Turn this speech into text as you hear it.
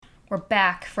We're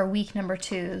back for week number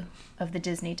 2 of the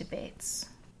Disney debates.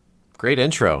 Great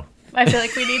intro. I feel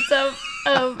like we need some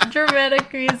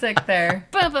dramatic music there.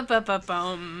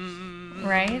 Ba-ba-ba-ba-bum.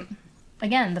 Right?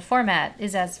 Again, the format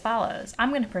is as follows.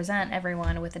 I'm going to present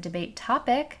everyone with a debate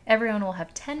topic. Everyone will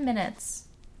have 10 minutes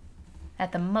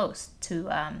at the most to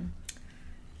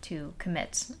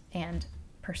commit and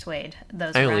persuade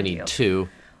those I around only you. need 2.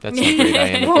 That's how great I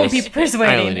am We at won't this. be persuading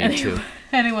I only need 2.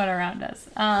 anyone around us.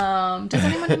 Does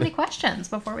anyone have any questions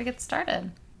before we get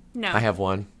started? No. I have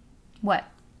one. What?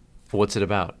 What's it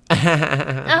about?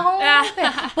 Oh,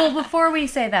 okay. Well, before we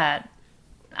say that,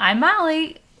 I'm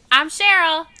Molly. I'm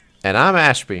Cheryl. And I'm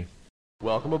Ashby.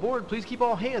 Welcome aboard. Please keep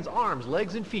all hands, arms,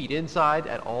 legs, and feet inside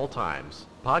at all times.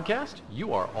 Podcast,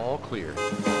 you are all clear.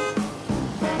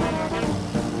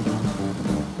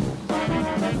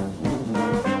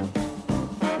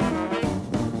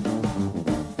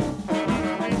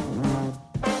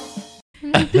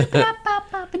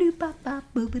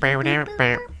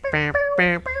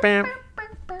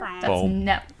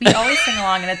 We always sing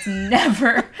along, and it's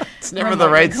never. It's never the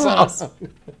right close. song.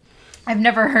 I've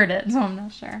never heard it, so I'm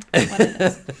not sure what it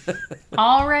is.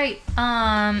 All right.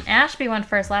 Ashby went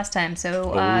first last time,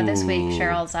 so this week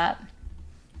Cheryl's up.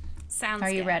 Sounds Are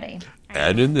you good. ready?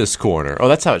 And in this corner. Oh,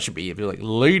 that's how it should be. It'd be like,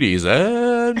 ladies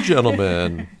and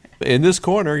gentlemen, in this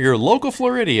corner, your local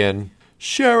Floridian,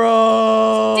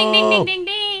 Cheryl. Ding, ding, ding, ding,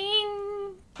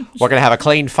 ding. We're going to have a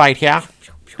clean fight here.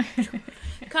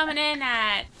 Coming in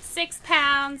at 6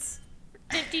 pounds,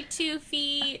 52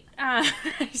 feet.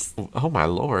 Oh, my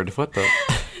Lord. What the?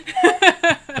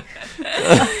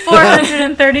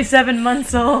 437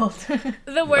 months old.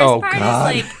 The worst Oh, part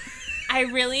God. is, like, I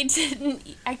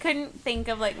couldn't think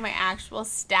of, like, my actual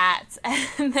stats.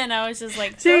 And then I was just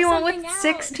like, So you throw went with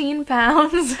something out. 16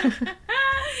 pounds?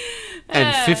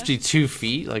 And 52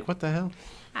 feet? Like, what the hell?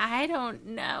 I don't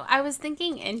know. I was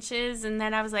thinking inches, and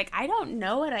then I was like, I don't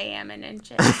know what I am in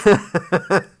inches.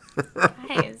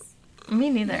 Guys. Me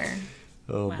neither.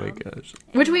 Oh, my gosh.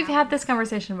 Which we've had this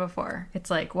conversation before. It's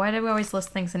like, why do we always list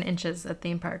things in inches at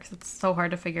theme parks? It's so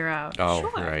hard to figure out. Oh,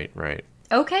 Sure. right.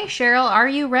 Okay, Cheryl, are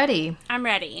you ready? I'm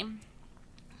ready.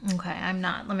 Okay, I'm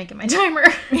not. Let me get my timer.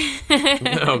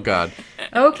 Oh, God.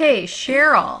 Okay,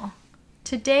 Cheryl.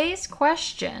 Today's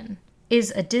question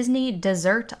is a Disney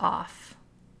dessert off.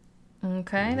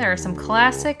 Okay, there are some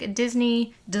classic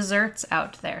Disney desserts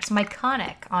out there. Some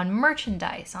iconic on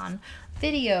merchandise, on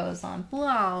videos, on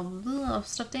blah,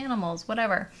 stuffed animals,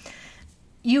 whatever.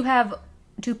 You have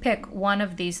to pick one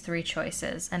of these 3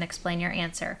 choices and explain your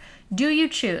answer. Do you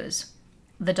choose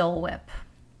the Dole Whip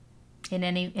in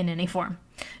any form,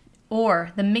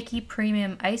 or the Mickey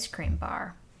Premium Ice Cream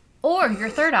Bar, or your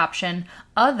third option,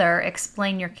 other?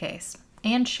 Explain your case.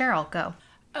 And Cheryl, go.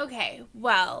 Okay,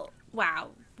 well, wow.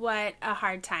 What a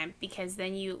hard time, because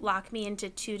then you lock me into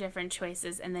 2 different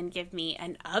choices and then give me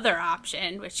an other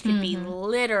option, which could be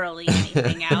literally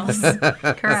anything else.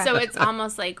 Correct. So it's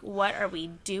almost like, what are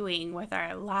we doing with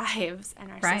our lives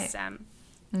and our Right. system?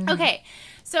 Okay,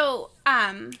 so,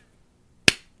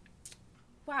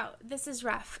 wow, this is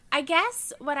rough. I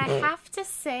guess what I have to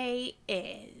say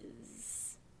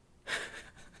is...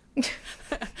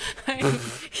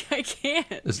 I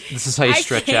can't. This is how you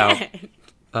stretch out.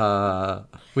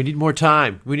 We need more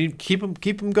time. We need keep them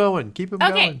going. Keep them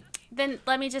Okay, going. then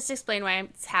let me just explain why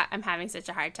I'm having such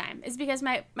a hard time. It's because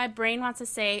my brain wants to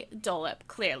say Dole Whip.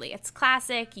 Clearly, it's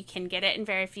classic. You can get it in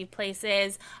very few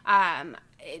places.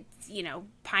 It's,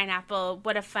 pineapple.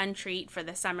 What a fun treat for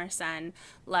the summer sun.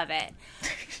 Love it.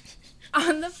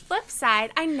 On the flip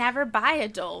side, I never buy a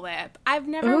Dole Whip. I've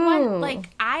never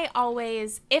I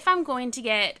always, if I'm going to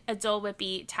get a Dole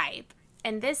Whippy type,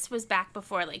 and this was back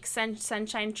before, like,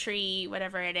 Sunshine Tree,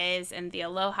 whatever it is, and the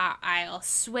Aloha aisle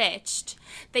switched.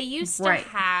 They used to Right.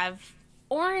 have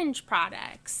orange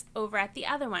products over at the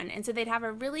other one. And so they'd have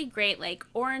a really great, like,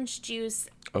 orange juice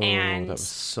and that was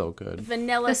so good.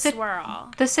 vanilla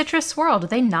swirl. The citrus swirl. Do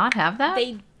they not have that?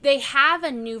 They have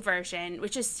a new version,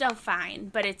 which is still fine,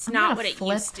 but it's I'm not gonna what it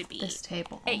flip used to be. This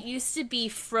table. It used to be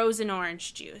frozen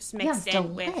orange juice mixed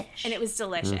in with, delish. and it was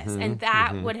delicious. And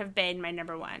that would have been my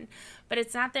number one. But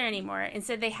it's not there anymore.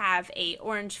 Instead, they have a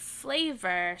orange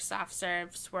flavor soft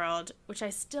serve swirled, which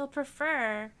I still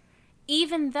prefer,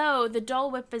 even though the Dole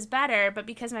Whip is better, but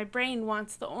because my brain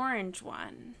wants the orange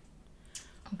one.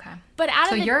 Okay. But out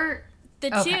So of you're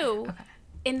the okay, two, okay.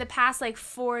 in the past, like,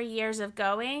 4 years of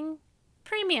going,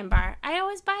 Premium Bar. I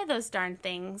always buy those darn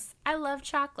things. I love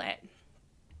chocolate.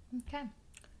 Okay.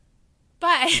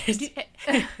 But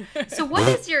So what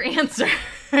is your answer?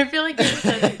 I feel like you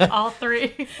said all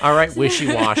three. All right,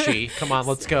 wishy-washy. Come on,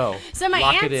 let's go. So my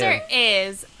Lock it in. answer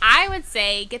is, I would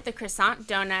say get the croissant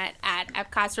donut at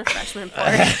Epcot's Refreshment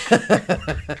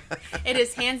Port. It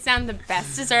is hands down the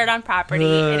best dessert on property.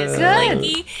 It is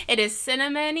flaky, it is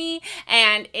cinnamony,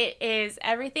 and it is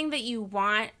everything that you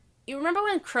want. You remember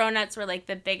when cronuts were like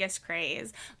the biggest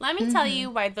craze? Let me tell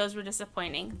you why those were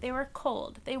disappointing. They were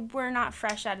cold. They were not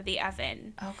fresh out of the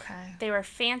oven. Okay. They were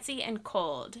fancy and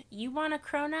cold. You want a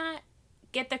cronut?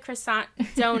 Get the croissant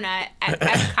donut at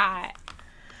Epcot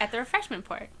at the refreshment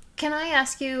port. Can I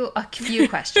ask you a few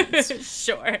questions?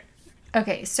 Sure.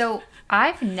 Okay, so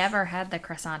I've never had the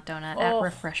croissant donut at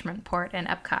Refreshment Port in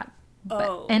Epcot.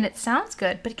 And it sounds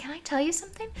good, but can I tell you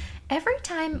something? Every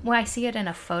time when I see it in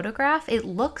a photograph, it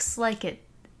looks like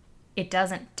it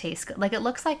doesn't taste good. Like, it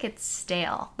looks like it's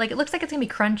stale. Like, it looks like it's going to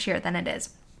be crunchier than it is.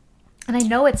 And I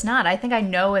know it's not. I think I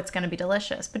know it's going to be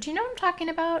delicious. But do you know what I'm talking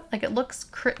about? Like, it looks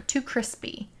too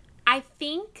crispy. I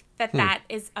think that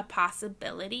is a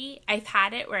possibility. I've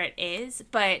had it where it is,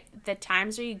 but the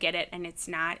times where you get it and it's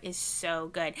not is so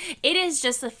good. It is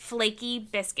just a flaky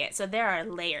biscuit, so there are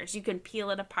layers. You can peel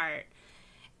it apart.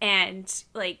 And,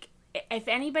 like, if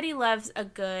anybody loves a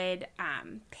good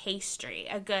pastry,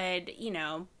 a good,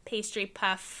 pastry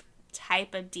puff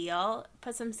type of deal,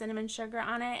 put some cinnamon sugar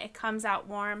on it. It comes out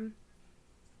warm.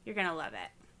 You're going to love it.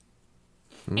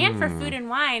 And for food and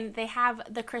wine, they have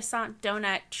the croissant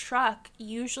donut truck,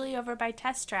 usually over by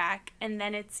Test Track, and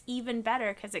then it's even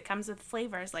better because it comes with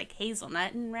flavors like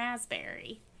hazelnut and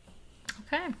raspberry.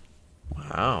 Okay.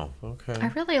 Wow. Okay. I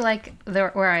really like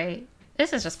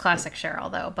this is just classic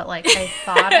Cheryl, though, but, like, I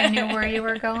thought I knew where you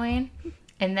were going,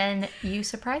 and then you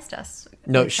surprised us.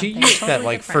 No, with she something used totally that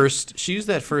like different. first. She used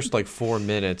that first like 4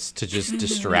 minutes to just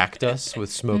distract us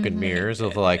with smoke and mirrors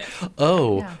of like,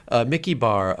 Mickey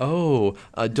bar,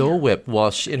 Dole Whip.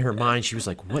 While in her mind, she was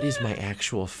like, "What is my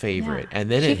actual favorite?" Yeah.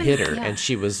 And then it hit her, and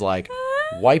she was like,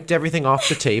 wiped everything off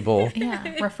the table.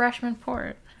 Yeah, Refreshment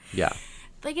Port. Yeah.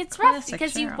 Like, it's rough Classic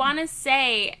because you Cheryl. want to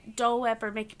say Dole Whip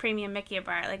or Premium Mickey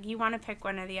Bar. Like, you want to pick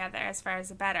one or the other as far as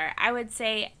the better. I would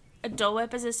say a Dole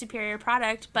Whip is a superior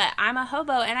product, but I'm a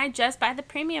hobo and I just buy the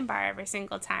premium bar every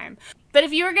single time. But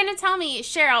if you were going to tell me,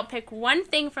 Cheryl, pick one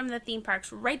thing from the theme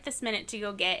parks right this minute to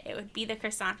go get, it would be the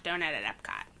croissant donut at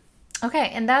Epcot. Okay,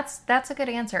 and that's a good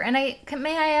answer. And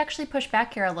may I actually push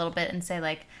back here a little bit and say,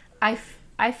 like,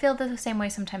 I feel the same way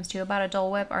sometimes too about a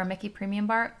Dole Whip or a Mickey Premium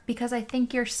Bar, because I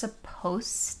think you're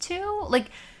supposed to.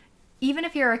 Like, even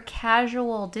if you're a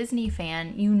casual Disney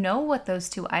fan, you know what those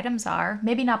two items are.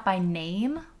 Maybe not by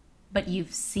name, but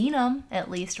you've seen them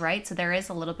at least, right? So there is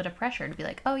a little bit of pressure to be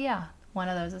like, oh yeah, one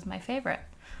of those is my favorite.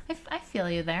 I feel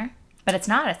you there. But it's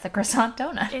not. It's the croissant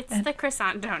donut. It's the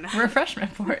croissant donut.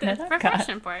 Refreshment Port. at Epcot.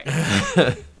 Refreshment port.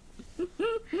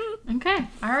 Okay.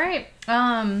 All right.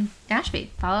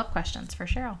 Ashby, follow-up questions for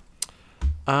Cheryl.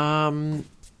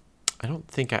 I don't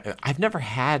think I've never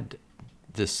had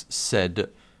this said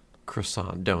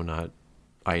croissant donut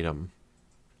item,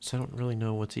 so I don't really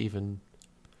know what to even.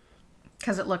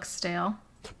 Because it looks stale.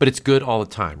 But it's good all the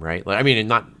time, right? Like, I mean,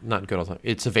 not good all the time.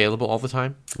 It's available all the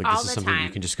time. Like, All this is the something time.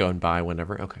 you can just go and buy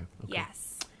whenever. Okay.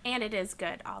 Yes. And it is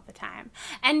good all the time.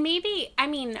 And maybe, I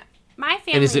mean, my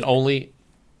family... And is it only?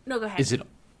 No, go ahead. Is it?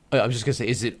 I was just gonna say,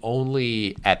 is it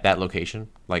only at that location?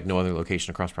 Like no other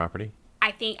location across property?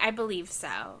 I believe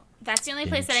so. That's the only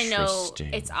place that I know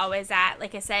Interesting. it's always at.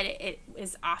 Like I said, it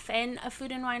is often a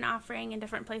food and wine offering in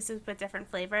different places with different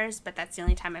flavors, but that's the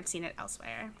only time I've seen it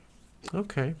elsewhere.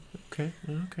 Okay.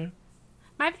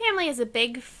 My family is a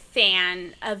big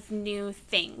fan of new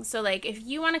things. So, like, if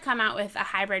you want to come out with a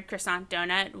hybrid croissant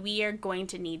donut, we are going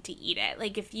to need to eat it.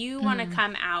 Like, if you want to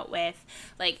come out with,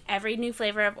 like, every new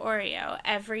flavor of Oreo,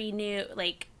 every new,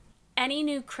 like, any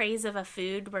new craze of a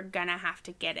food, we're gonna have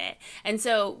to get it. And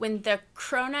so when the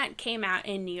cronut came out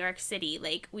in New York City,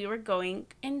 like, we were going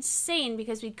insane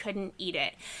because we couldn't eat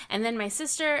it. And then my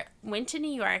sister went to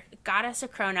New York, got us a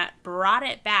cronut, brought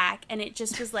it back, and it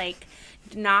just was like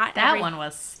not That one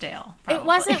was stale. It probably.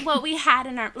 wasn't what we had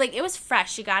in our, like, it was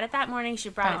fresh. She got it that morning. She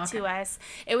brought it to okay. us.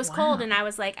 It was cold, and I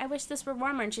was like, I wish this were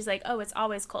warmer. And she's like, oh, it's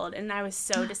always cold. And I was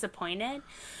so disappointed.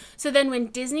 So then when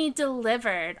Disney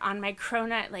delivered on my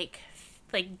cronut, like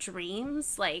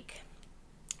dreams, like,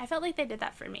 I felt like they did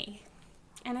that for me.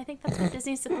 And I think that's what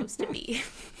Disney's supposed to be.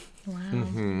 Wow.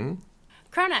 Mm-hmm.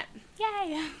 Cronut.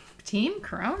 Yay. Team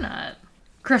Cronut.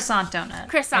 Croissant donut.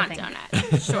 Croissant I think.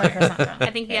 donut. Sure. Croissant donut.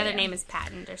 I think the other name is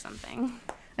patent or something.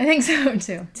 I think so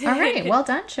too. All right. Well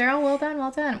done, Cheryl. Well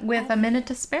done. With a minute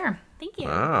to spare. Thank you.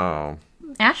 Wow.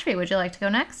 Ashby, would you like to go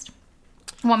next?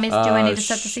 Want me? Do I need to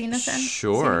set the scene then?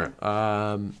 Sure.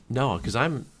 No, because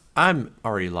I'm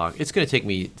already logged. It's going to take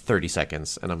me 30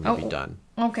 seconds, and I'm going to be done.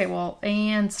 Okay. Well,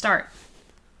 and start.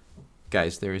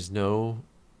 Guys, there's no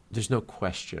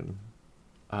question.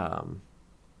 I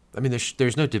mean,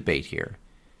 there's no debate here.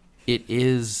 It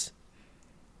is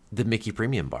the Mickey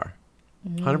Premium Bar,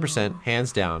 100%,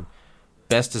 hands down,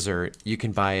 best dessert. You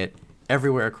can buy it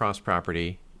everywhere across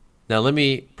property. Now, let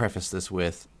me preface this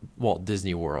with Walt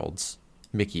Disney World's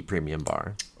Mickey Premium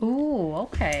Bar. Ooh,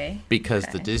 okay. Because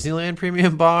the Disneyland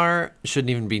Premium Bar shouldn't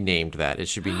even be named that. It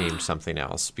should be named something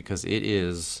else because it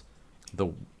is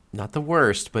not the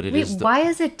worst, but it is. Why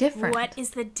is it different? What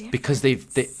is the difference? Because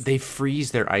they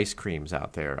freeze their ice creams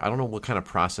out there. I don't know what kind of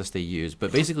process they use,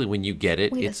 but basically when you get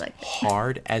it, it's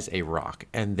hard as a rock.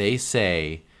 And they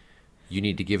say you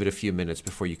need to give it a few minutes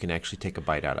before you can actually take a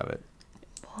bite out of it.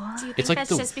 Do you think that's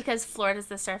just because Florida's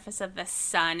the surface of the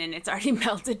sun and it's already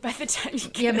melted by the time you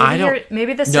get it?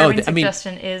 Maybe the serving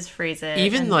suggestion is freeze it.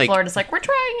 Even and Florida's like, we're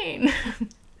trying.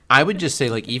 I would just say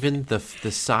even the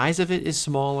size of it is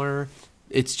smaller.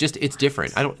 It's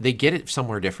different. They get it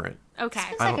somewhere different. Okay.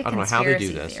 I don't know how they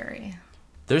do this. Theory.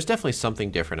 There's definitely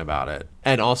something different about it.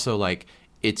 And also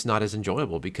it's not as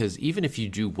enjoyable because even if you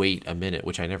do wait a minute,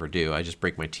 which I never do, I just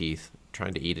break my teeth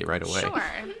trying to eat it right away. Sure.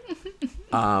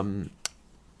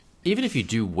 Even if you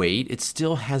do wait, it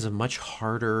still has a much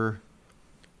harder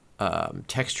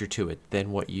texture to it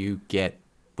than what you get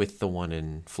with the one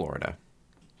in Florida.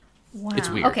 Wow. It's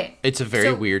weird. Okay. It's a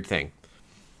very weird thing.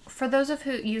 For those of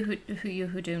you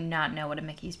who do not know what a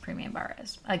Mickey's Premium Bar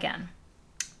is, again,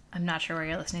 I'm not sure where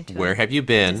you're listening to. Where have you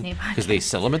been? Because they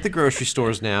sell them at the grocery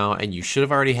stores now, and you should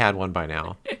have already had one by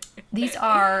now. These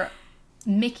are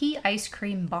Mickey ice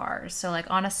cream bars, so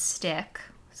on a stick.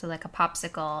 So like a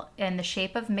popsicle, in the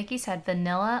shape of Mickey's head,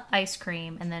 vanilla ice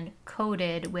cream, and then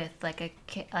coated with like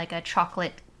a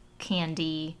chocolate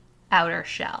candy outer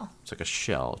shell. It's like a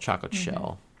chocolate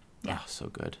shell. Yeah, so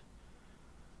good.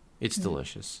 It's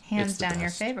delicious. Hands down,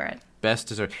 your favorite. Best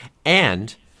dessert.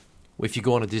 And if you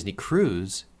go on a Disney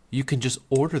cruise, you can just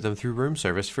order them through room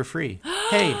service for free.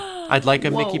 Hey, I'd like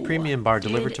a Mickey Premium Bar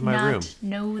delivered to my room.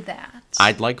 Know that.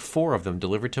 I'd like 4 of them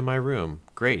delivered to my room.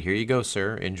 Great, here you go,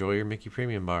 sir. Enjoy your Mickey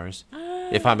Premium Bars.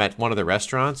 If I'm at one of the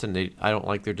restaurants and I don't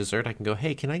like their dessert, I can go,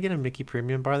 hey, can I get a Mickey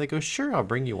Premium Bar? They go, sure, I'll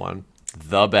bring you one.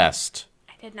 The best.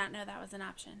 I did not know that was an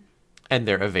option. And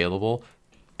they're available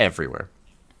everywhere.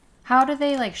 How do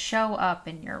they show up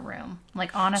in your room?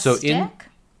 On a stick? So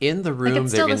in the room,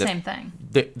 it's still the same thing.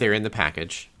 They're in the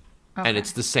package. Okay. And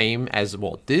it's the same as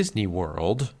Walt Disney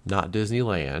World, not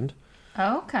Disneyland.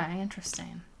 Okay,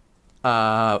 interesting.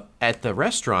 At the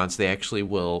restaurants, they actually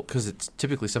will, because it's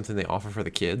typically something they offer for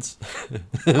the kids.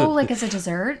 As a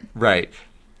dessert? Right.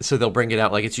 So they'll bring it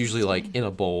out, it's usually in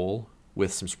a bowl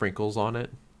with some sprinkles on it,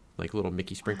 like little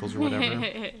Mickey sprinkles or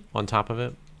whatever on top of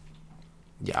it.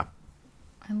 Yeah.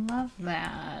 I love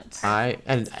that.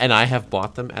 And I have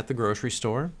bought them at the grocery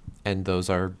store, and those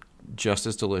are just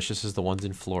as delicious as the ones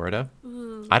in Florida.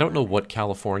 Ooh. I don't know what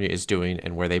California is doing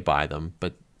and where they buy them,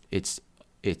 but it's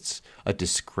a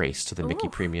disgrace to the Mickey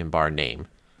Premium Bar name.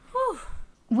 Whew.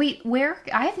 Wait, where?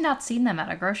 I have not seen them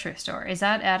at a grocery store. Is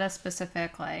that at a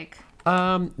specific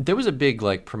there was a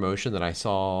big promotion that I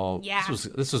saw. Yeah.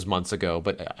 This was months ago,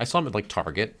 but I saw them at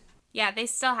Target. Yeah, they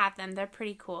still have them. They're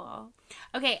pretty cool.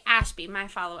 Okay, Ashby, my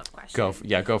follow-up question.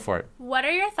 Go for it. What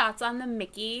are your thoughts on the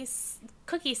Mickey's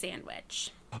cookie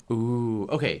sandwich? Ooh,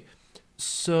 okay.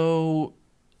 So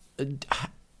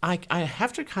I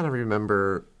have to kind of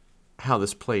remember how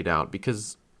this played out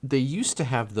because they used to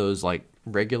have those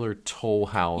regular Toll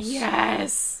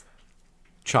House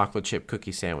chocolate chip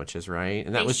cookie sandwiches, right?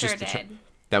 And that was just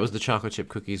that was the chocolate chip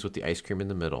cookies with the ice cream in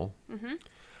the middle. Mm-hmm.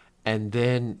 And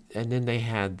then they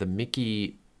had the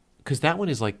Mickey, because that one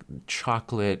is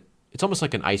chocolate. It's almost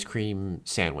like an ice cream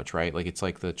sandwich, right? It's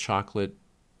the chocolate.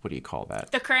 What do you call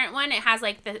that? The current one, it has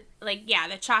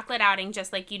the chocolate outing,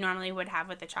 just like you normally would have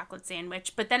with the chocolate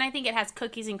sandwich. But then I think it has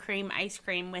cookies and cream ice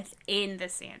cream within the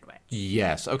sandwich.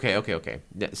 Yes. Okay.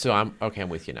 So I'm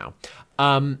with you now.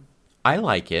 I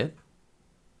like it.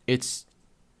 It's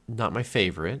not my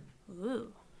favorite.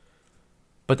 Ooh.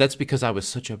 But that's because I was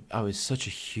such a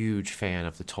huge fan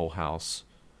of the Toll House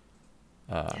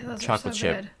chocolate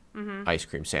chip ice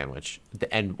cream sandwich.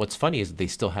 And what's funny is they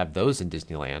still have those in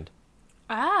Disneyland.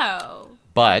 Oh.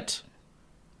 But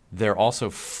they're also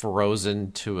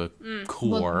frozen to a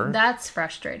core. Well, that's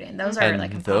frustrating. Those are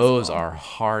impossible. Those are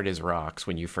hard as rocks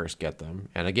when you first get them.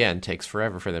 And again, takes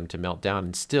forever for them to melt down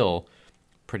and still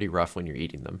pretty rough when you're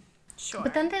eating them. Sure.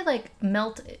 But then they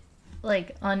melt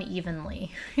like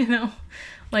unevenly,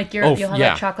 Like you'll have yeah.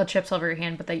 like chocolate chips over your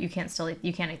hand, but that you can't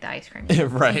eat the ice cream.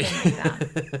 Right.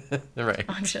 Something like that. Right.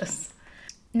 Anxious.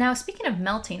 Now, speaking of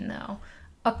melting, though,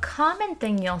 a common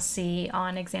thing you'll see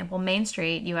on example Main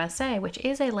Street, USA, which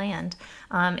is a land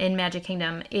in Magic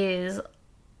Kingdom, is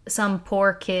some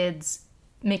poor kid's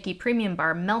Mickey Premium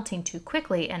Bar melting too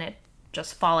quickly and it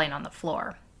just falling on the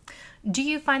floor. Do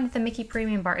you find that the Mickey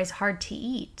Premium Bar is hard to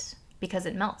eat because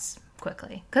it melts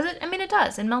quickly? Because it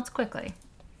does. It melts quickly.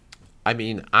 I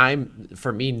mean,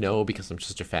 for me, no, because I'm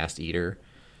such a fast eater.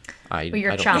 But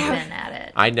you're chomping at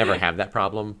it. I never have that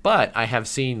problem, but I've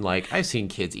seen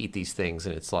kids eat these things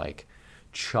and it's like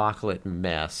chocolate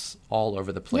mess all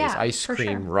over the place. Yeah, Ice for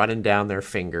cream sure. running down their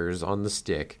fingers on the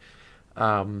stick.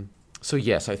 So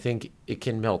yes, I think it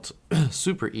can melt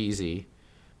super easy,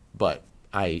 but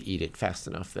I eat it fast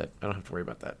enough that I don't have to worry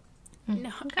about that.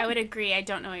 No, I would agree. I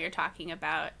don't know what you're talking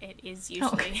about. It is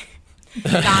usually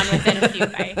gone within a few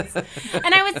bites.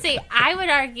 And I would say, I would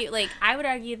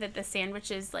argue that the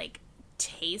sandwiches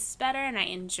taste better and I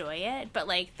enjoy it, but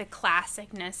the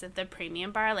classicness of the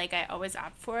premium bar, I always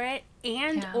opt for it.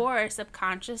 And or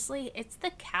subconsciously, it's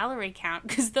the calorie count,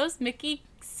 because those Mickey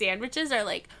sandwiches are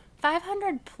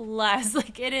 500 plus.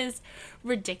 It is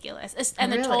ridiculous.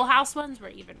 And Really? the Toll House ones were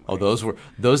even worse. Oh,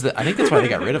 those that I think that's why they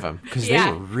got rid of them, because they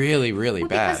were really, really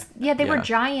bad. Because, they were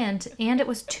giant, and it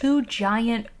was 2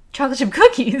 giant chocolate chip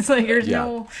cookies. There's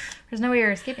no way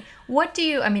you're escaping. What do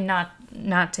you? I mean,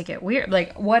 not to get weird.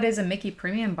 What is a Mickey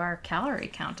Premium Bar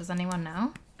calorie count? Does anyone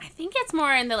know? I think it's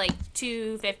more in the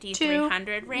 250,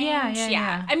 300 range.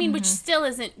 Yeah. I mean, which still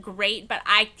isn't great, but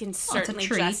I can it's a certainly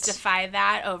treat. justify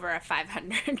that over a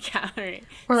 500 calorie.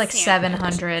 Or sandwich.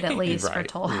 700 at least for Right,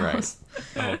 Toll right. House.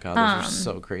 Oh god, those are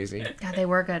so crazy, God, they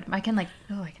were good. I can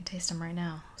taste them right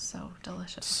now. So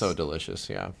delicious. so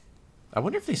delicious. Yeah, I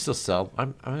wonder if they still sell.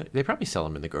 They probably sell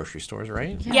them in the grocery stores,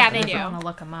 right? Yeah, they I do. want to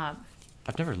look them up.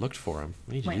 I've never looked for them.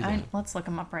 We need to Wait, do that. let's look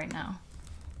them up right now.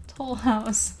 Toll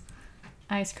House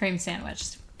ice cream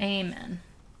sandwich. Amen.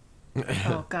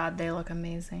 Oh God, they look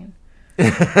amazing. They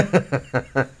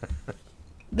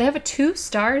have a 2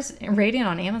 stars rating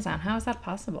on Amazon. How is that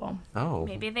possible? Oh,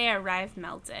 Maybe they arrive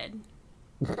melted.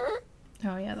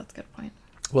 Oh yeah, that's a good point.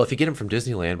 well, if you get them from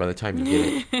Disneyland, by the time you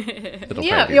get it, it'll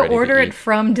Yeah, probably be you'll ready to order it eat.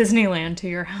 from Disneyland to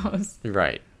your house.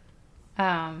 Right.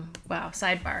 Wow,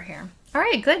 sidebar here. All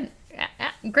right, good.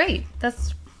 Great.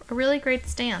 That's a really great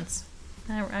stance.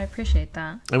 I appreciate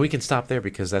that. And we can stop there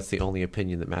because that's the only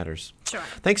opinion that matters. Sure.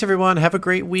 Thanks, everyone. Have a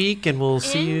great week, and we'll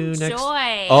see you next.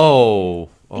 Enjoy. Oh.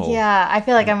 Yeah, I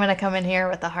feel like I'm going to come in here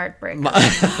with a heartbreak.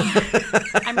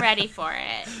 I'm ready for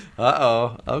it.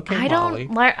 Okay, I Molly.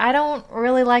 I don't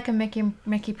really like a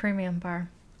Mickey Premium Bar.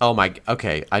 Oh my.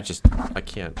 Okay, I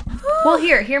can't. Well,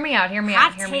 hear me out. Hear me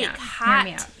out. Hot Hear me take. out. Hear Hot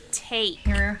me out. take.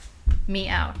 Hear me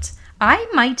out. I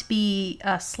might be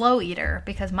a slow eater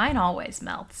because mine always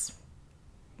melts.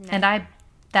 And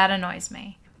that annoys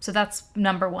me. So that's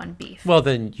number 1 beef. Well,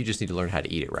 then you just need to learn how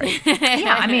to eat it right.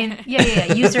 Yeah, I mean,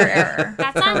 yeah. User error.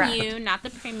 That's on Correct. you, not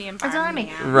the premium bar. It's on me.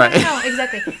 man. Right. No,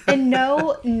 exactly. And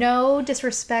no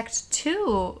disrespect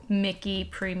to Mickey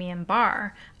Premium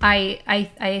Bar.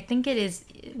 I think it is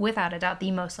without a doubt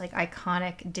the most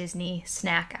iconic Disney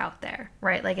snack out there,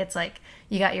 right? It's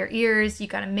you got your ears, you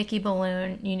got a Mickey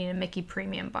balloon, you need a Mickey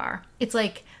Premium Bar. It's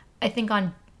I think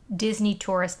on Disney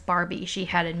Tourist Barbie, she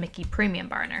had a Mickey Premium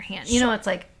Bar in her hand.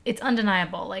 It's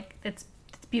undeniable. It's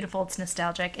beautiful, it's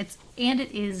nostalgic, it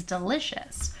is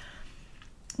delicious.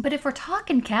 But if we're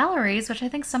talking calories, which I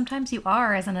think sometimes you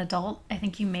are as an adult, I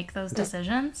think you make those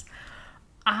decisions.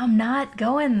 I'm not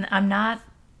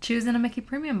choosing a Mickey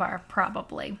Premium Bar,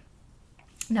 probably.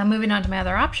 Now, moving on to my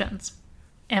other options.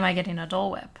 Am I getting a Dole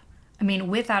Whip? I mean,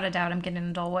 without a doubt, I'm getting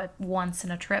a Dole Whip once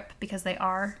in a trip because they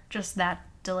are just that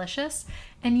delicious.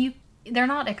 And they're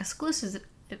not exclusive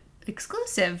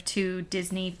to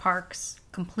Disney parks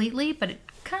completely, but it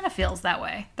kind of feels that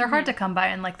way. They're hard to come by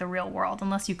in the real world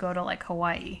unless you go to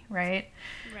Hawaii, right?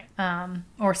 Right.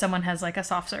 Or someone has a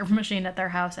soft serve machine at their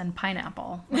house and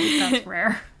pineapple. That's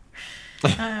rare.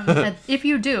 If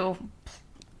you do,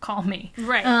 call me.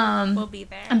 Right. We'll be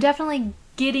there. I'm definitely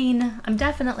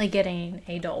getting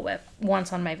a Dole Whip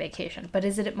once on my vacation. But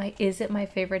is it my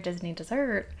favorite Disney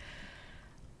dessert?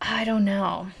 I don't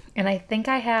know. And I think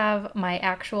I have my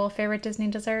actual favorite Disney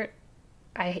dessert.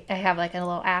 I have a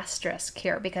little asterisk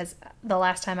here because the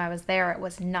last time I was there, it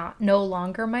was no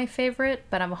longer my favorite,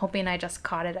 but I'm hoping I just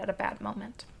caught it at a bad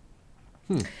moment.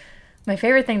 My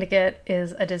favorite thing to get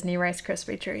is a Disney Rice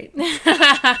Krispie treat.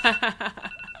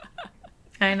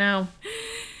 I know.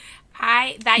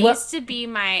 That Well- used to be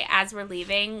my, as we're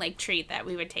leaving, like, treat that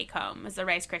we would take home, was the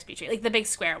Rice Krispie treat. Like, the big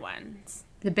square ones.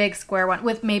 The big square one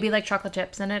with maybe like chocolate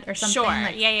chips in it or something. Sure.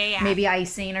 Like Yeah. maybe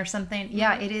icing or something.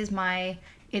 Yeah, it's my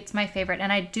favorite.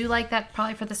 And I do like that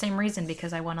probably for the same reason,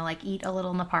 because I want to like eat a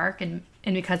little in the park, and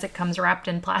because it comes wrapped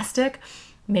in plastic,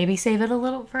 maybe save it a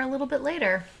little bit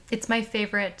later. It's my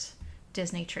favorite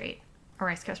Disney treat, a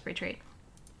Rice Krispie treat.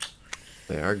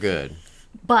 They are good.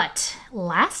 But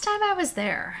last time I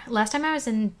was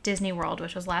in Disney World,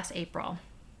 which was last April.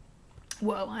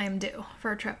 Whoa, I am due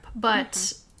for a trip.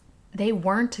 But they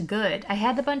weren't good. I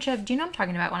had the bunch of, do you know what I'm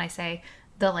talking about when I say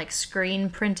the like screen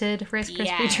printed Rice Krispie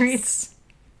Yes. treats?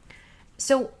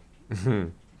 So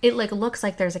it like looks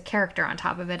like there's a character on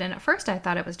top of it. And at first I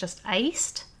thought it was just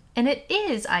iced. And it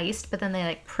is iced, but then they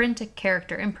like print a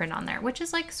character imprint on there, which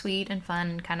is like sweet and fun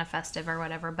and kind of festive or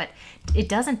whatever. But it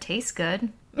doesn't taste good.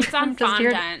 It's on I'm just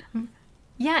here- fondant.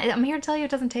 Yeah, I'm here to tell you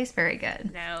it doesn't taste very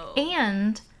good. No.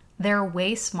 And they're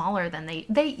way smaller than they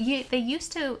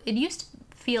used to. It used to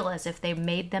feel as if they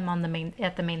made them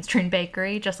at the mainstream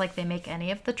bakery, just like they make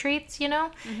any of the treats, you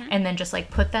know, and then just like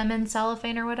put them in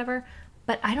cellophane or whatever.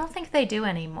 But I don't think they do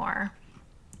anymore,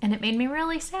 and it made me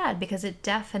really sad because it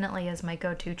definitely is my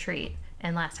go-to treat.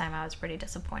 And last time I was pretty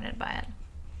disappointed by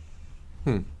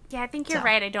it. Yeah, I think you're So.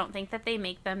 right. I don't think that they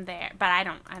make them there, but I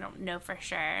don't know for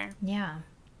sure. Yeah.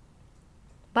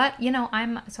 But you know,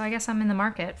 I guess I'm in the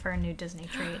market for a new Disney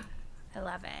treat. I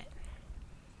love it.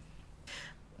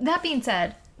 That being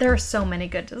said, there are so many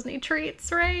good Disney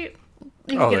treats, right?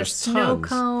 You Oh, can get a there's snow tons.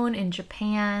 cone in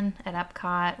Japan at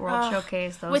Epcot, World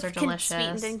Showcase. Those With are delicious.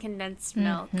 sweetened and condensed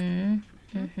milk.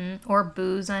 Or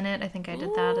booze on it. I think I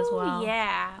did that as Ooh, well.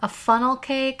 Yeah. A funnel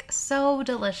cake, so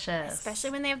delicious.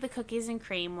 Especially when they have the cookies and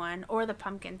cream one or the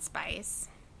pumpkin spice.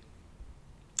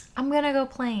 I'm gonna go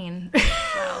plain.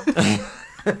 Well,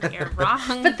 you're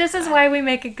wrong. But this is why we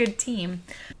make a good team.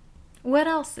 What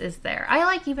else is there? I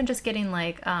like even just getting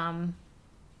like an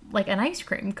ice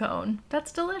cream cone.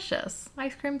 That's delicious.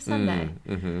 Ice cream sundae.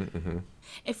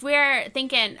 If we're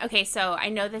thinking, okay, so I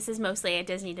know this is mostly a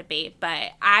Disney debate,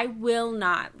 but I will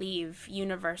not leave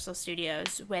Universal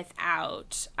Studios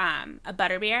without a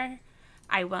butterbeer.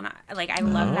 I will not. Like, I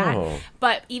love Oh. that.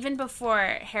 But even before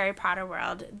Harry Potter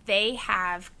World, they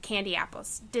have candy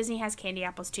apples. Disney has candy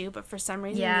apples too, but for some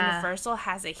reason, Yeah. Universal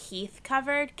has a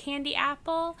Heath-covered candy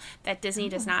apple that Disney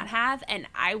does not have, and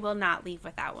I will not leave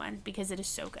without one because it is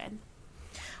so good.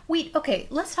 Wait, okay,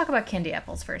 let's talk about candy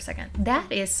apples for a second. That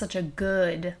is such a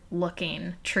good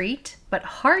looking treat, but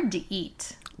hard to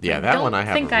eat. Yeah, that one I have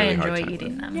a think really I hard enjoy time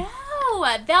eating with. them.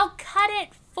 No, they'll cut it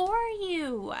for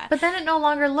you. But then it no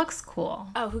longer looks cool.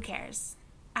 Oh, who cares?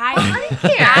 I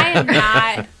am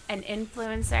not an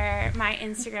influencer. My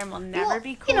Instagram will never Well,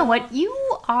 be cool. You know what? You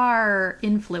are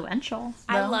influential.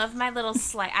 I though. love my little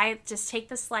slice. I just take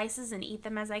the slices and eat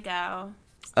them as I go.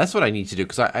 That's what I need to do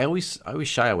because I always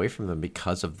shy away from them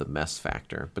because of the mess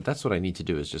factor. But that's what I need to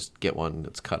do is just get one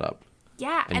that's cut up.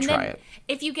 Yeah, And then try it.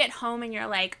 if you get home and you're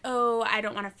like, oh, I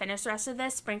don't want to finish the rest of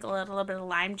this, sprinkle a little bit of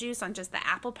lime juice on just the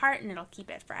apple part, and it'll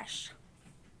keep it fresh.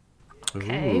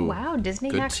 Okay, Ooh, wow, Disney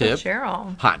good hacks tip. with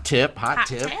Cheryl. Hot tip. Hot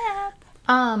tip.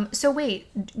 So wait,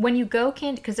 when you go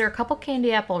candy, because there are a couple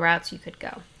candy apple routes you could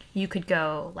go. You could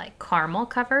go like caramel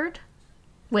covered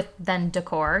with then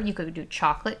decor. You could do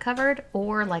chocolate covered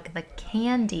or like the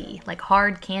candy, like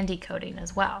hard candy coating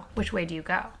as well. Which way do you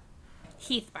go?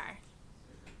 Heath bar.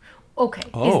 Okay,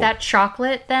 Oh. is that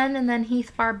chocolate then and then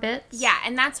Heath Bar bits? Yeah,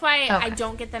 and that's why I Okay.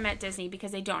 don't get them at Disney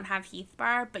because they don't have Heath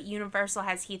bar, but Universal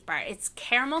has Heath bar. It's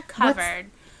caramel covered.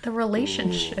 The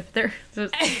relationship there.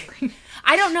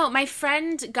 I don't know. My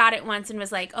friend got it once and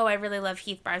was like, oh, I really love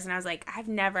Heath bars. And I was like, I've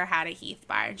never had a Heath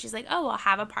bar. And she's like, oh, I'll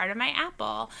have a part of my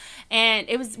apple. And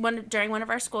it was during one of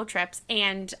our school trips,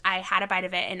 and I had a bite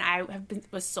of it, and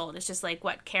was sold. It's just like,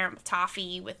 caramel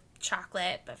toffee with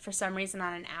chocolate, but for some reason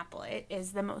on an apple, it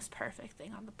is the most perfect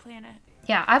thing on the planet.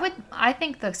 Yeah, I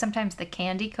think sometimes the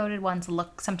candy coated ones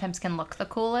sometimes can look the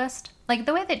coolest. Like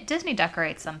the way that Disney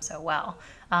decorates them so well.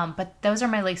 But those are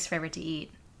my least favorite to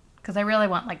eat. Because I really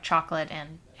want like chocolate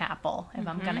and apple if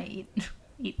I'm gonna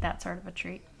eat that sort of a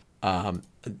treat.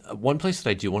 One place that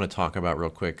I do want to talk about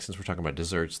real quick, since we're talking about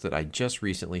desserts, that I just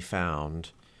recently found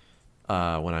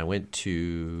when I went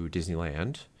to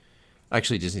Disneyland,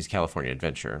 actually Disney's California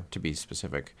Adventure to be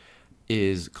specific,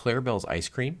 is Clarabelle's ice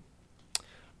cream,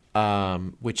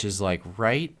 which is like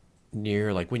right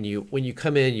near, like when you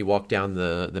come in, you walk down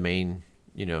the main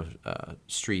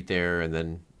street there, and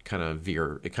then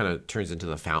it kind of turns into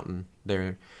the fountain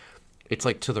there. It's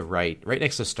like to the right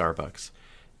next to Starbucks,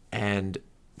 and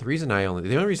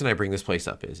the only reason I bring this place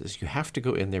up is you have to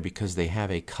go in there because they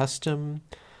have a custom,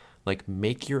 like,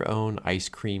 make your own ice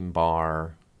cream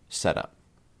bar setup.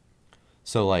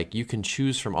 So, like, you can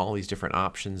choose from all these different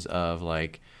options of,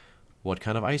 like, what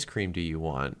kind of ice cream do you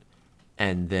want?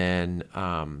 And then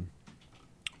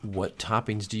what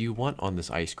toppings do you want on this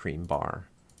ice cream bar?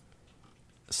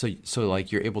 So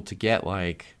like, you're able to get,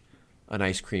 like, an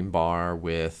ice cream bar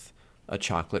with a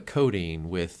chocolate coating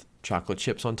with chocolate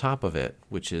chips on top of it,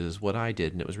 which is what I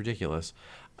did, and it was ridiculous.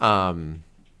 And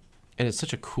it's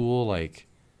such a cool, like,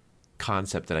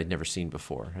 concept that I'd never seen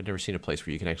before. I'd never seen a place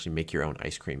where you can actually make your own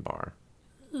ice cream bar.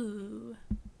 Ooh.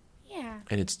 Yeah.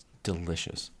 And it's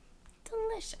delicious.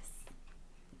 Delicious.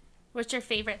 What's your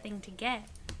favorite thing to get?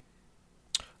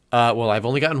 Well, I've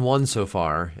only gotten one so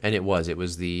far, and it was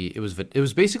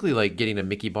basically like getting a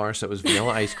Mickey bar, so it was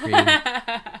vanilla ice cream.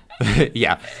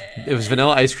 Yeah, it was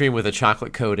vanilla ice cream with a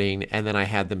chocolate coating, and then I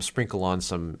had them sprinkle on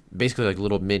some basically like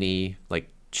little mini like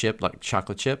chocolate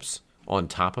chips on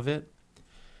top of it.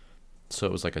 So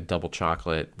it was like a double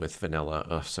chocolate with vanilla.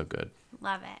 Oh, so good.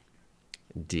 Love it.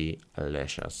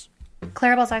 Delicious.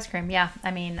 Clarabelle's ice cream, yeah.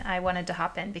 I mean, I wanted to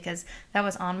hop in because that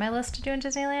was on my list to do in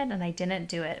Disneyland, and I didn't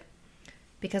do it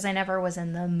because I never was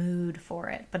in the mood for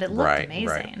it. But it looked amazing.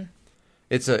 Right.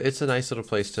 It's a nice little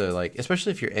place to, like,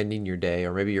 especially if you're ending your day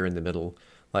or maybe you're in the middle,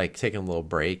 like taking a little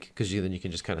break, because then you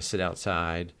can just kind of sit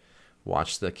outside,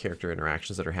 watch the character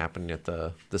interactions that are happening at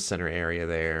the center area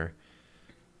there.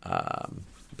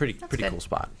 Pretty cool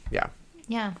spot. Yeah.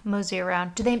 Yeah, mosey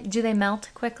around. Do they melt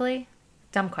quickly?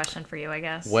 Dumb question for you, I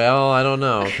guess. Well, I don't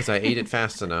know because I ate it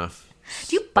fast enough.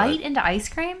 Do you bite into ice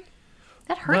cream?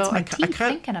 That hurts my teeth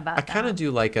thinking about that. I kind of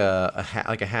do like a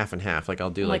half and half. Like I'll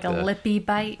do like a lippy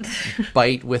bite.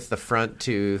 Bite with the front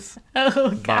tooth.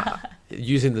 Oh God.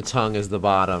 Using the tongue as the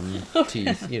bottom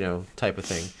teeth, type of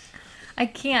thing. I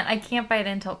can't bite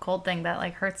into a cold thing that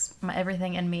like hurts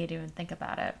everything in me to even think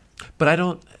about it. But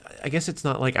I guess it's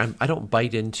not like I don't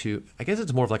bite into. I guess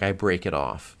it's more of like I break it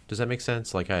off. Does that make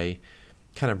sense? Like I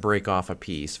kind of break off a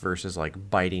piece versus like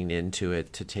biting into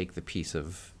it to take the piece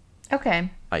of ice cream.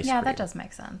 Yeah, that does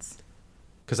make sense.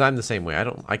 Because I'm the same way.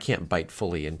 I can't bite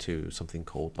fully into something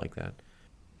cold like that.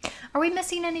 Are we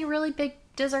missing any really big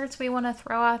desserts we want to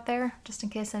throw out there, just in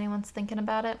case anyone's thinking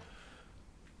about it?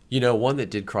 One that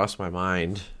did cross my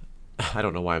mind, I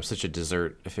don't know why I'm such a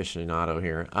dessert aficionado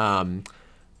here,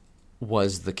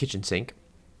 was the kitchen sink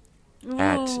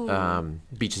at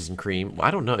Beaches and Cream. Well,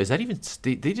 I don't know. Is that even...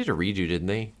 They did a redo, didn't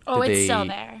they? Still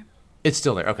there. It's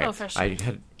still there. Okay. Oh, for sure. I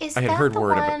had heard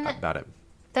word about it.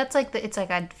 That's like it's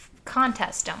like a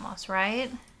contest almost,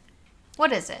 right?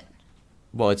 What is it?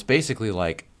 Well, it's basically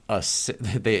like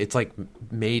it's like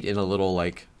made in a little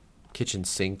like kitchen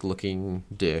sink looking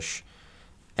dish,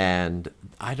 and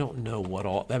I don't know what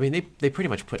all. I mean, they pretty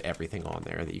much put everything on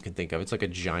there that you can think of. It's like a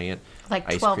giant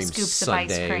like ice 12 cream scoops sundae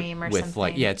of ice cream or with something.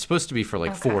 like it's supposed to be for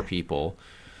like 4 people,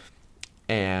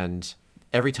 and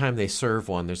every time they serve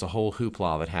one, there's a whole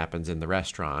hoopla that happens in the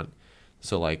restaurant.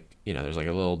 So like there's like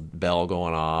a little bell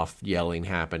going off, yelling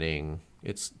happening.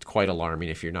 It's quite alarming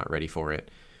if you're not ready for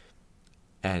it,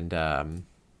 and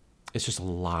it's just a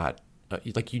lot.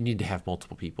 Like you need to have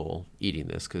multiple people eating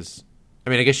this because, I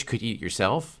mean, I guess you could eat it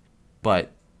yourself,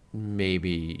 but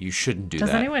maybe you shouldn't do that.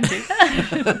 Does anyone do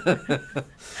that?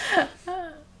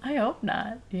 I hope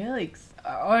not. Yikes.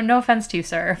 Oh, no offense to you,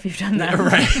 sir, if you've done that.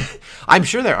 Right. I'm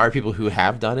sure there are people who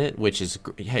have done it, which is,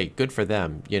 hey, good for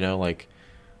them.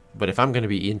 But if I'm going to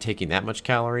be intaking that much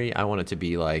calorie, I want it to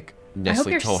be like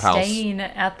Nestle Toll House. I hope you're staying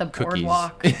at the cookies.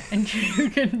 boardwalk and you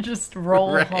can just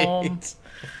roll home.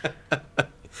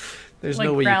 There's like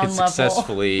no way you could level.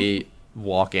 Successfully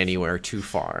walk anywhere too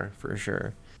far, for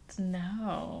sure.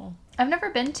 No. I've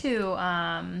never been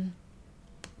to,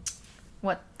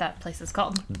 what that place is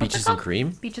called. Beaches and Cream?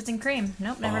 Beaches and Cream.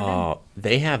 Nope, never been. Oh,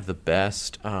 they have the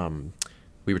best,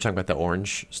 we were talking about the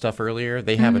orange stuff earlier.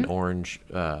 They have an orange,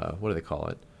 what do they call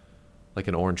it? Like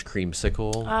an orange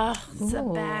creamsicle. Oh, it's the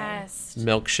best.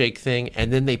 Milkshake thing.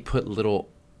 And then they put little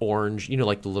orange,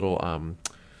 like the little,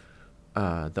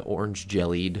 the orange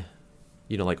jellied,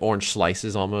 like orange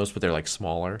slices almost, but they're like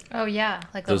smaller. Oh, yeah.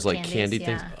 Like those like candies, candy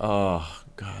yeah. things. Oh,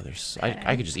 God.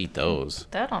 I could just eat those.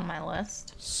 Put that on my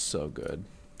list. So good.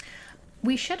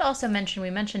 We should also mention, we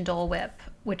mentioned Dole Whip,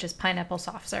 which is pineapple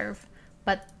soft serve.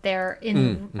 But they're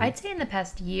I'd say in the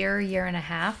past year and a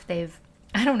half,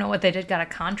 I don't know what they did, got a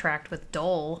contract with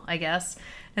Dole, I guess.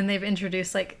 And they've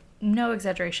introduced, like, no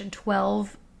exaggeration,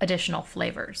 12 additional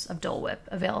flavors of Dole Whip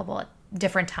available at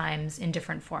different times in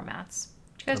different formats.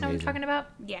 you guys know what I'm talking about?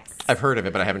 Yes. I've heard of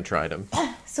it, but I haven't tried them.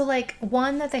 So like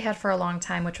one that they had for a long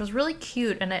time, which was really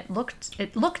cute and it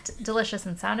looked delicious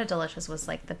and sounded delicious, was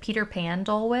like the Peter Pan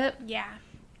Dole Whip. Yeah.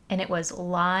 And it was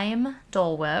lime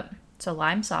Dole Whip, so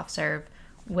lime soft serve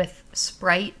with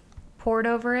Sprite poured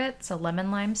over it, so lemon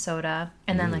lime soda,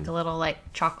 and then like a little like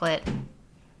chocolate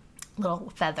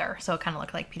little feather, so it kind of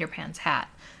looked like Peter Pan's hat.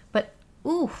 But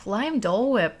ooh, lime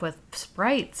Dole Whip with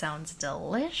Sprite sounds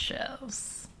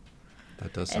delicious.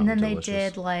 That does sound And then delicious. they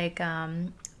did like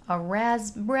a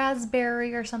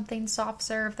raspberry or something soft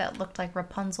serve that looked like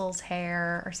Rapunzel's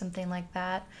hair or something like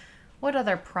that. What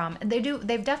other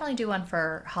they've definitely do one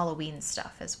for Halloween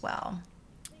stuff as well.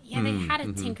 Yeah, they had a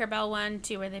Tinkerbell one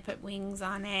too where they put wings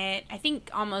on it. I think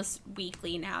almost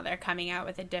weekly now they're coming out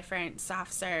with a different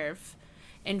soft serve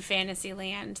in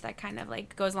Fantasyland that kind of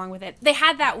like goes along with it. They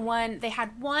had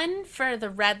one for the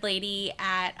red lady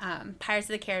at Pirates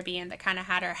of the Caribbean that kind of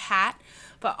had her hat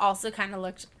but also kind of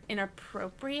looked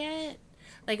inappropriate,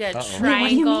 like a Wait, what do you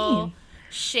triangle mean?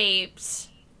 shaped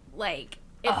like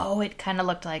It kind of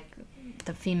looked like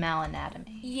the female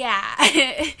anatomy. yeah.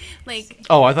 Like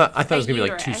Oh, I thought it was gonna be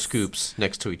like two uterus. scoops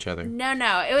next to each other.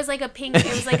 No, it was like a pink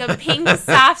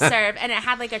soft serve, and it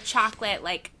had like a chocolate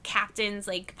like captain's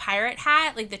like pirate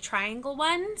hat, like the triangle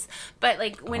ones, but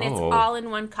like when it's Oh. all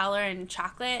in one color and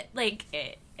chocolate, like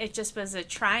it just was a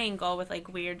triangle with like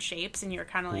weird shapes, and you're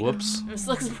kind of like, Whoops. this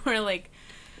looks more like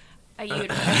a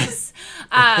uterus.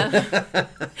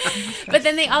 But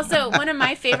then they also, one of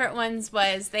my favorite ones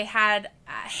was they had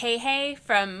Hey Hey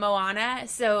from Moana.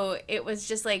 So it was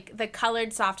just like the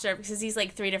colored soft serve, because he's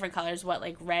like 3 different colors,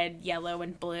 like red, yellow,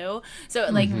 and blue. So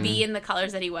it like be in the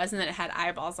colors that he was, and then it had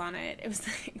eyeballs on it. It was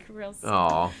like real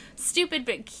Oh, stupid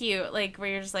but cute, like where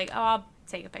you're just like, oh, I'll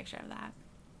take a picture of that.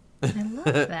 I love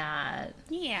that.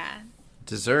 Yeah,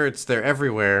 desserts, they're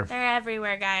everywhere. they're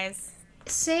everywhere, guys.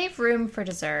 Save room for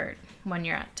dessert when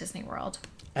you're at Disney World.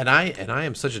 And I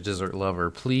am such a dessert lover.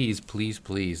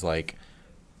 Please, like,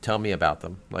 tell me about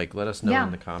them. Like, let us know Yeah.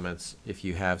 in the comments if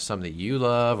you have some that you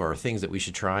love or things that we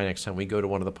should try next time we go to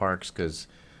one of the parks. Because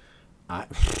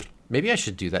maybe I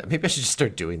should do that. Maybe I should just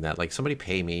start doing that. Like, somebody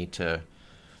pay me to.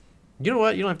 You know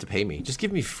what? You don't have to pay me. Just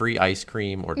give me free ice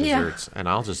cream or Yeah. desserts, and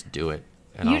I'll just do it.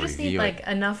 And You I'll just need review like it.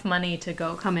 enough money to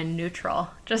come in neutral.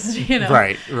 Just, you know.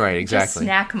 Right, Just exactly.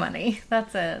 snack money.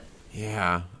 That's it.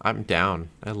 Yeah, I'm down.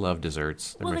 I love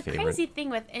desserts. They're Well, my the favorite. crazy thing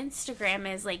with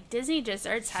Instagram is like Disney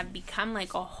desserts have become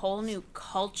like a whole new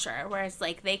culture, whereas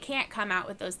like they can't come out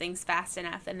with those things fast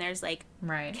enough, and there's like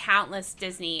Right. countless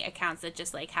Disney accounts that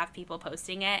just like have people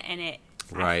posting it, and I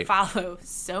Right. follow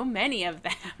so many of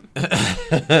them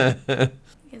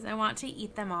because I want to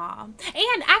eat them all.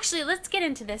 And actually, let's get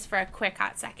into this for a quick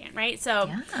hot second, right? So,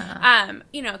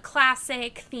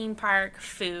 classic theme park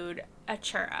food, a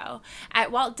churro.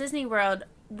 At Walt Disney World,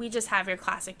 we just have your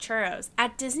classic churros.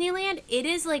 At Disneyland, it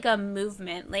is like a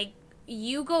movement. Like,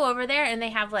 you go over there and they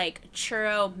have like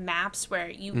churro maps where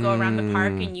you go around the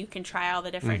park and you can try all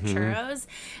the different churros.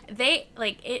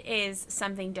 It is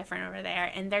something different over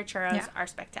there, and their churros are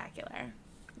spectacular.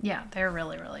 Yeah, they're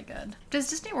really, really good. Does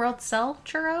Disney World sell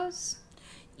churros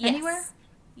Yes. anywhere?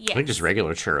 Yes. I think just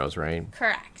regular churros, right?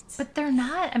 Correct. But they're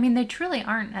not. I mean, they truly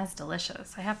aren't as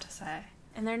delicious, I have to say.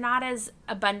 And they're not as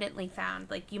abundantly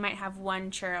found. Like, you might have one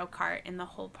churro cart in the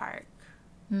whole park.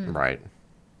 Right.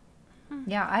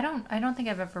 Yeah, I don't think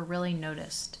I've ever really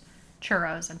noticed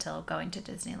churros until going to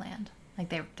Disneyland. Like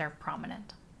they're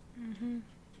prominent.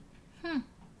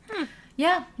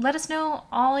 Yeah, let us know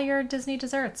all your Disney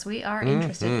desserts. We are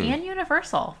interested. And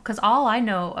Universal, because all I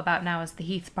know about now is the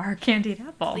Heath Bar Candied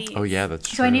Apple. Please. Oh yeah, that's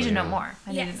true. So I need to know yeah. more.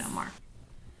 I need Yes. to know more.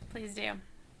 Please do.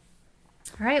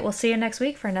 All right, we'll see you next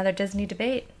week for another Disney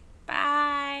debate.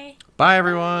 Bye. Bye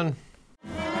everyone.